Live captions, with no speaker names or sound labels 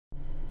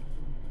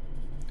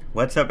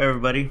What's up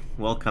everybody?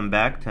 Welcome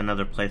back to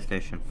another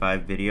PlayStation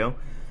 5 video.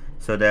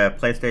 So the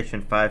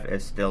PlayStation 5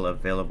 is still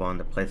available on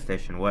the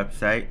PlayStation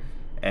website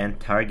and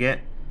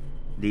Target.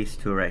 These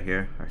two right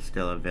here are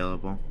still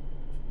available.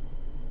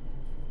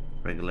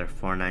 Regular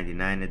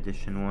 $4.99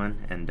 edition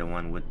one and the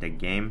one with the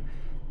game.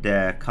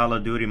 The Call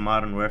of Duty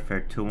Modern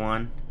Warfare 2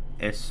 one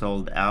is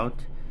sold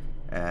out.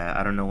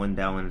 I don't know when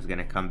that one is going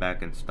to come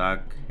back in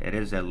stock. It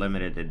is a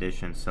limited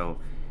edition, so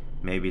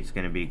maybe it's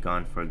going to be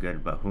gone for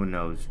good, but who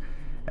knows.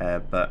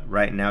 But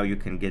right now you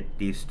can get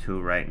these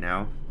two right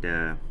now,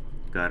 the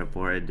God of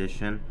War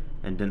edition.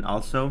 And then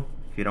also,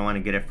 if you don't want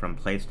to get it from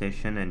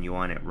PlayStation and you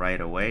want it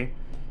right away,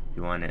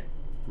 you want it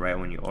right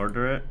when you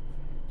order it,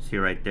 see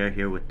right there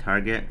here with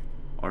Target,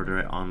 order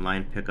it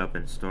online, pick up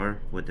in store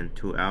within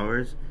 2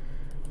 hours.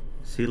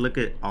 See, look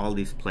at all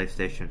these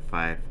PlayStation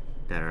 5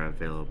 that are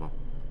available.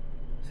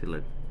 See,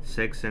 look,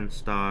 6 in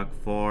stock,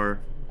 4,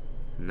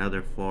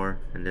 another 4,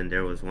 and then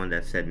there was one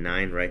that said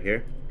 9 right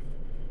here.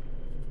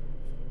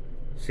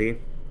 See,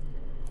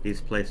 these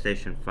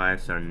PlayStation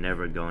 5s are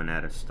never going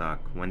out of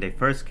stock. When they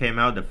first came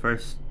out, the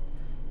first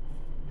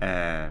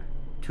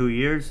 2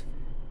 years,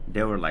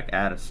 they were like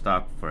out of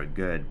stock for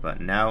good,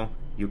 but now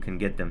you can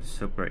get them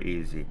super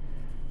easy.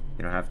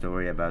 You don't have to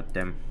worry about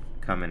them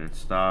coming in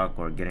stock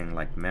or getting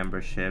like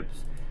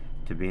memberships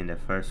to being the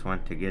first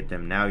one to get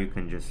them. Now you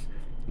can just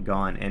go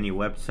on any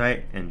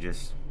website and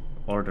just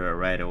order it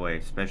right away,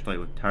 especially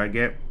with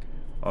Target.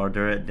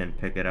 Order it, then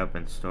pick it up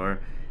in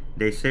store.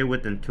 They say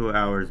within 2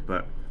 hours,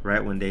 but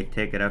right when they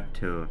take it up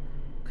to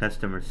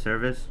customer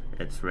service,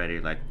 it's ready.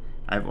 Like,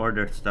 I've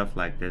ordered stuff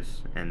like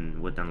this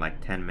and within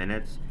like 10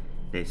 minutes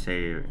they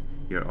say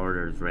your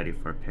order is ready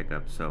for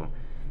pickup. So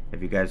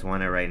if you guys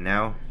want it right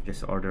now,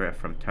 just order it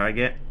from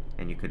Target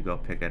and you could go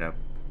pick it up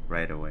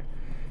right away.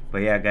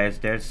 But yeah guys,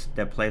 there's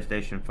the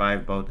PlayStation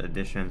 5, both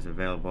editions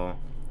available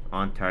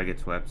on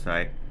Target's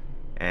website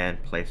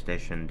and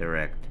PlayStation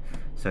Direct.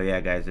 So yeah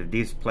guys, if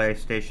these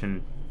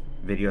PlayStation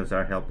videos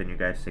are helping you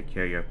guys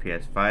secure your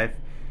PS5,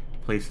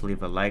 please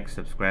leave a like,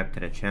 subscribe to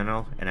the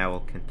channel, and I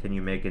will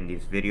continue making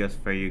these videos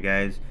for you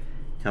guys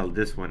till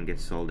this one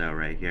gets sold out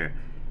right here.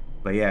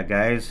 But yeah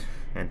guys,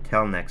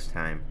 until next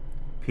time,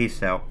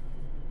 peace out.